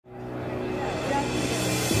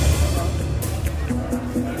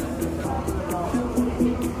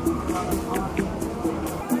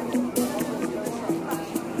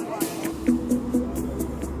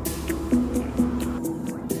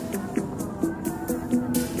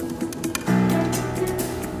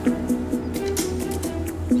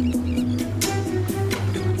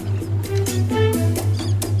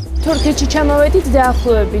თურქეთში ჩამოვედით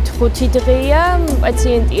დაახლოებით 5 დღეა.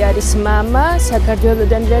 პაციენტი არის მამა,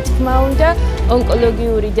 საქართველოდან რა თქმა უნდა,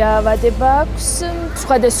 ონკოლოგიური დაავადება აქვს.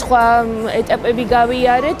 სხვადასხვა ეტაპები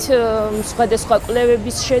გავიარეთ, სხვადასხვა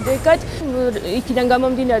კვლევების შედეგად. იქიდან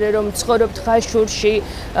გამომდინარე, რომ ცხოვრობთ ხაშურში,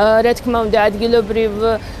 რა თქმა უნდა, ადგილობრივ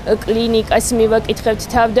კლინიკას მივაკითხებთ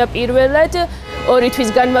თავდაპირველად. 2 თვის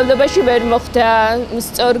განმავლობაში ვერ მოხდა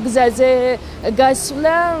სწორ გზაზე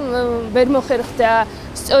გასვლა, ვერ მოხერხდა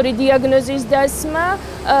სწორი დიაგნოზის დასმა,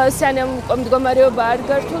 სანამ მდგომარეობა არ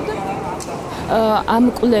გართულდა. ამ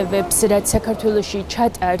კვლევებს, რაც საქართველოში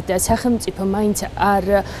ჩატარდა, სახელმწიფო მაინც არ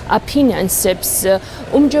აფინანსებს,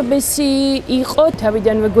 უმჯობესი იყო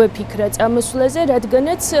თავიდანვე გვეფიქრა წამოსვლაზე,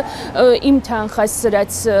 რადგანაც იმ თანხას,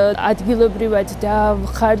 რაც ადგილობრივად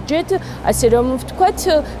დავხარჯეთ, ასე რომ ვთქვათ,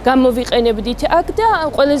 გამოვიყენებდით აქ და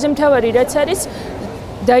ყველაზე მთავარი რაც არის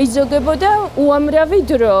დაიზოგებოდა უამრავი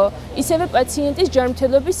დრო, ისევე პაციენტის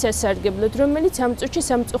ჯანმრთელობის სასარგებლოდ, რომელიც ამ წუთში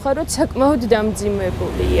სამწუხაროდ საკმაოდ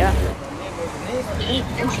დამძიმებულია.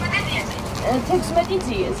 16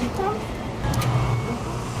 ძიე ზითო?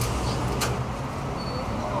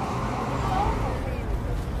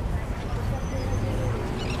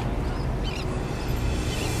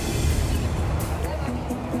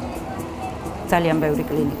 ძალიან ბევრი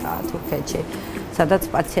კლინიკაა თურქეთში, სადაც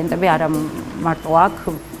პაციენტები არა მარტო აქ,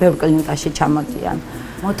 ბევრ კლინიკაში ჩამოდიან.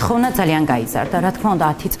 მოთხოვნა ძალიან გაიზარდა. რა თქმა უნდა,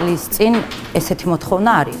 10 წლის წინ ესეთი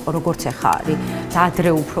მოთხოვნა არ იყო, როგორც ახლა არის. და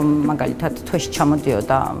ადრე უფრო მაგალითად თვეში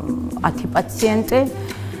ჩამოდიოდა 10 პაციენტი,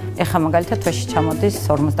 ახლა მაგალითად თვეში ჩამოდის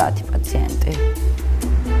 50 პაციენტი.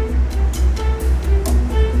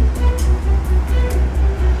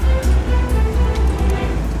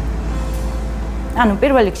 ანუ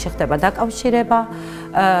პირველ რიგში ხდება დაკავშირება,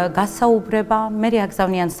 გასაუბრება, მე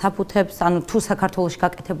აგზავნიან საფუთებს, ანუ თუ საქართველოში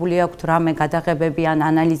გაკეთებული აქვს რამე გადაღებები ან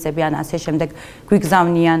ანალიზები ან ასე შემდეგ,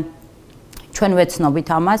 გვიგზავნიან, ჩვენ ვეცნობით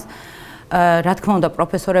ამას. რა თქმა უნდა,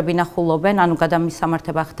 პროფესორები ნახულობენ, ანუ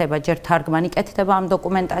გადამისამართება ხდება, ჯერ თარგმანი კეთდება ამ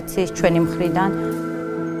დოკუმენტაციის ჩვენი მხრიდან.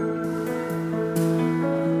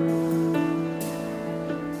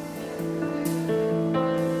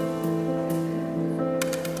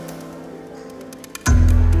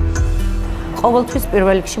 ყოველთვის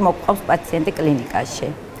პირველ რიგში მოგყავს პაციენტი კლინიკაში.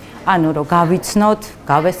 ანუ რომ გავიცნოთ,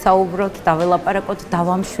 გავესაუბროთ, დაველაპარაკოთ,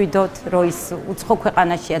 დავამშვიდოთ, რომ ის უცხო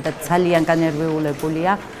ქვეყანაშია და ძალიან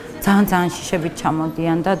განერვიულებულია, ძალიან შიშებით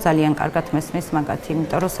ჩამოდიან და ძალიან კარგად მესმის მაგათ,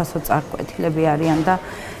 იმიტომ რომ სასოწარკვეთილები არიან და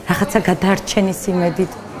რაღაცა გადარჩენის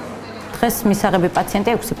იმედით. დღეს მისაღები პაციენტი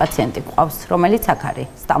 6 პაციენტი გვყავს, რომელიც აქ არის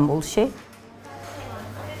სტამბოლში.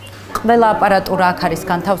 ყველა აპარატურა აქ არის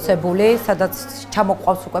განთავსებული, სადაც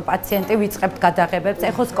ჩამოყვავს უკვე პაციენტი, ვიწყებთ გადაღებებს,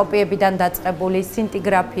 ეხოსკოპიებიდან დაწყებული,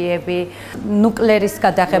 სინტიგრაფიები, ნუკლერის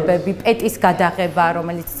გადაღებები, პეტის გადაღება,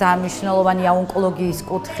 რომელიც ძალიან მნიშვნელოვანია ონკოლოგიის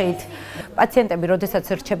კუთხით. პაციენტები, როდესაც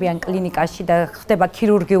რჩებიან კლინიკაში და ხდება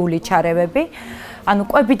ქირურგიული ჩარევები, ანუ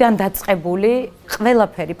კვებიდან დაწყებული,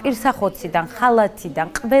 ყველაფერი, პირსახოციდან, ხალათიდან,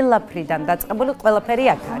 ყველაფრიდან დაწყებული, ყველაფერი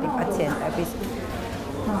აქ არის პაციენტების.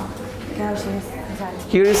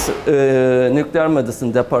 Here is nuclear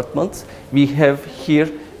medicine department. We have here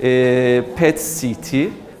PET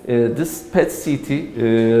CT. This PET CT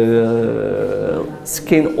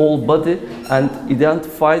scan all body and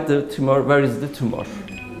identify the tumor. Where is the tumor?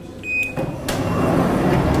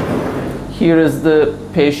 Here is the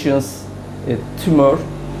patient's tumor,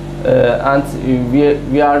 and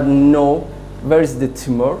we are know where is the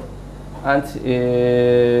tumor, and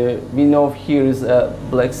we know here is a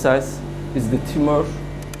black size. Is the tumor.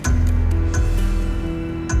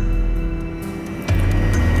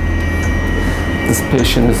 This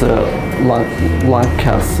patient is a lung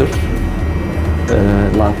cancer,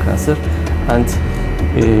 and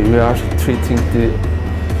we are treating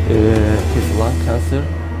his lung cancer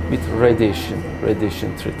with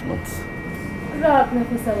radiation treatment.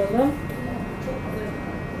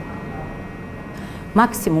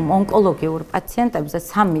 Maksimum ონკოლოგიურ პაციენტებზე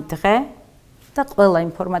 3 დღე და ყველა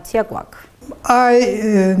ინფორმაცია გვაქვს. I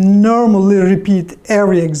normally repeat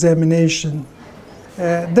every examination.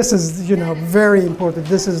 This is, very important.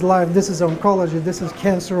 This is life, this is oncology, this is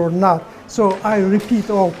cancer or not. So I repeat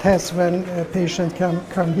all tests when a patient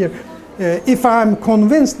come here. If I'm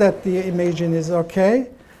convinced that the imaging is okay,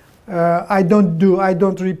 I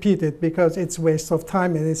don't repeat it because it's waste of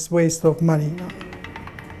time and it's waste of money.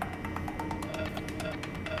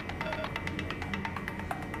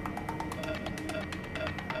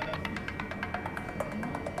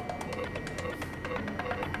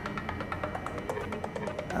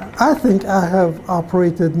 I think I have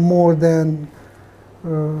operated more than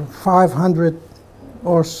 500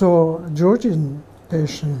 or so Georgian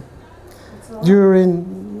patients during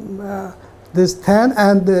this 10,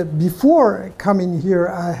 and before coming here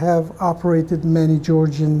I have operated many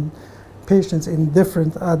Georgian patients in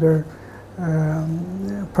different other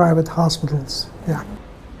private hospitals. Yeah.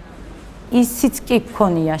 ისიც კი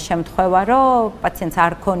გქონია შემთხვევა, რომ პაციენტს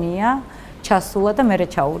არ ქონია ჩასულა და მერე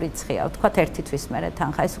ჩაურიცხია. ვთქვათ, ერთი თვის მერე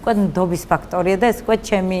თანხა. ეს უკვე ნდობის ფაქტორია და ეს უკვე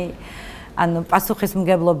ჩემი ანუ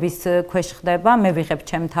პასუხისმგებლობის ქვეშ ხდება. მე ვიღებ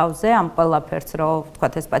ჩემ თავზე ამ ყველაფერს, რომ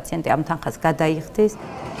ვთქვათ, ეს პაციენტი ამ თანხას გადაიხდის.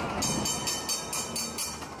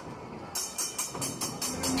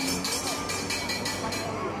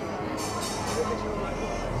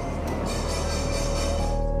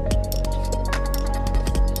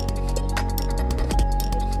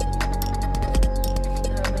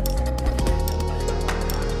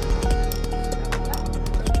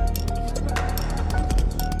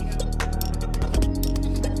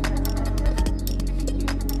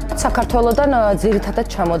 საქართველოდან ძირითადად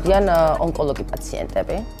ჩამოდიან ონკოლოგი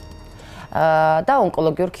პაციენტები და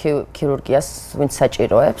ონკოლოგიურ ქირურგიას ვინც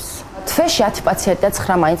საჭიროებს. თვეში 10 პაციენტი და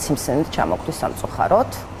 9 მაინც სიმსივნით ჩამოგვდის სამწუხაროდ.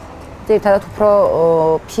 ძირითადად უფრო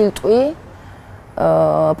ფილტვი,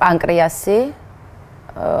 პანკრეასი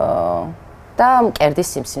და მკერდის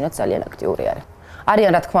სიმსივნე ძალიან აქტიური არის.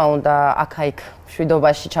 არიან რა თქმა უნდა აქ-იქ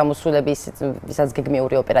შვიდობაში ჩამოსულები, ვისაც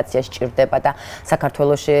გეგმიური ოპერაცია სჭირდება და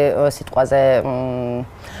საქართველოში სიტყვაზე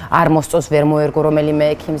არ მოსწონს, ვერ მოერგო რომელიმე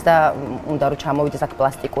ექიმს და უნდა რომ ჩამოვიდეს აქ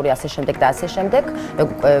პლასტიკური ასე შემდეგ და ასე შემდეგ. ეგ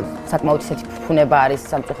უკვე საკმაოდ ისეთი ფუფუნება არის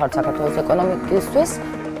სამწუხაროდ საქართველოს ეკონომიკისთვის.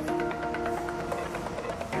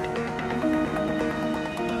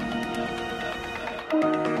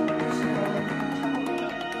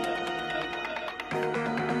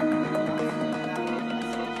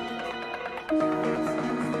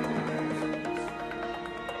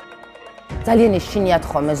 ძალიან ისჩინიათ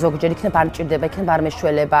ხოლმე, ზოგჯერ იქნებ არ მჭირდება, იქნებ არ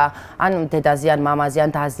მეშველება, ან დედაზე, ან მამაზე,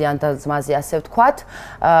 ან დაზე, ან ძმაზე, ასე ვთქვათ.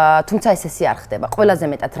 თუმცა ესეთი არ ხდება. ყველაზე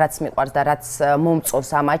მეტად რაც მიყვარს და რაც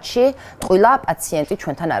მომწონს ამათში, ტყუილა პაციენტი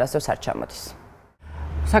ჩვენთან არასდროს არ ჩამოდის.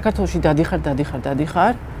 საქართველოში დადიხარ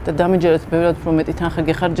და დამიჯერეთ ბევრად უფრო მეტი თანხა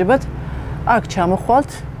გეხარჯებათ, აქ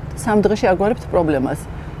ჩამოხვალთ, 3 დღეში აგვარებთ პრობლემას.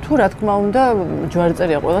 თუ რა თქმა უნდა,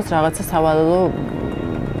 ჯვარწერია ყველას რაღაცა სავალალო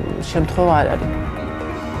შემთხვევა არ არის.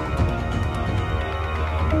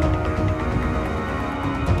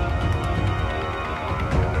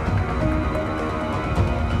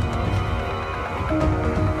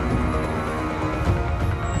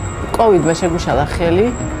 COVID-მა შეგვიშალა ხელი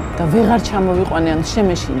და ვეღარ ჩამოვიყვანე, ან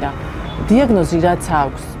შემეშინდა. დიაგნოზი რაც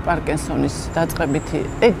აქვს პარკინსონის დაწყებითი,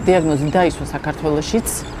 ეგ დიაგნოზი დაისვა საქართველოშიც,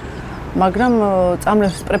 მაგრამ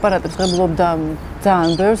წამლებს პრეპარატებს ღებულობდა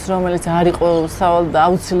ძალიან ბევრს, რომელიც არ იყო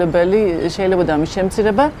აუცილებელი, შეიძლება და მის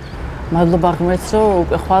შემცირება. მადლობა ღმერთს, რომ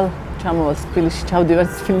უკვე ხვალ ჩამოვალ თბილისში, ჩავდივარ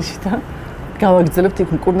თბილისში და გავაგრძელებთ იქ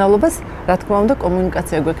მკურნალობას. რა თქმა უნდა,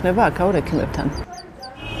 კომუნიკაცია გვექნება აქაურ ექიმებთან.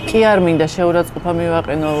 კი არ მინდა შეურაცხყოფა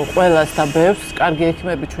მივაყენო ყველას და ბევრს, კარგი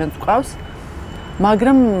ექიმები ჩვენც გვყავს,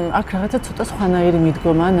 მაგრამ აქ რაღაცა ცოტა სხვანაირი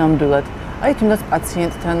მიდგომაა ნამდვილად. აი თუნდაც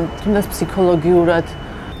პაციენტთან, თუნდაც ფსიქოლოგიურად,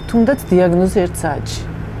 თუნდაც დიაგნოზი ერთ საათში.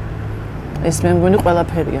 ეს მე მგონი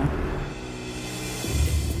ყველაფერია.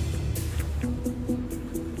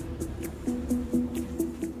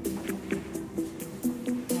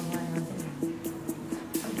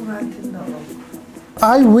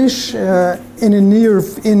 I wish in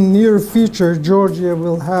near future Georgia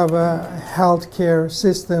will have a healthcare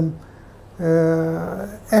system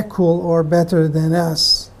equal or better than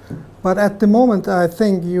us. But at the moment I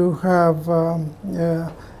think you have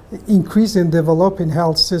increase in developing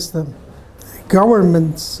health system.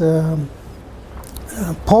 Government's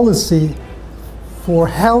policy for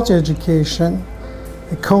health education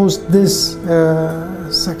caused this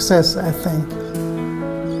success, I think.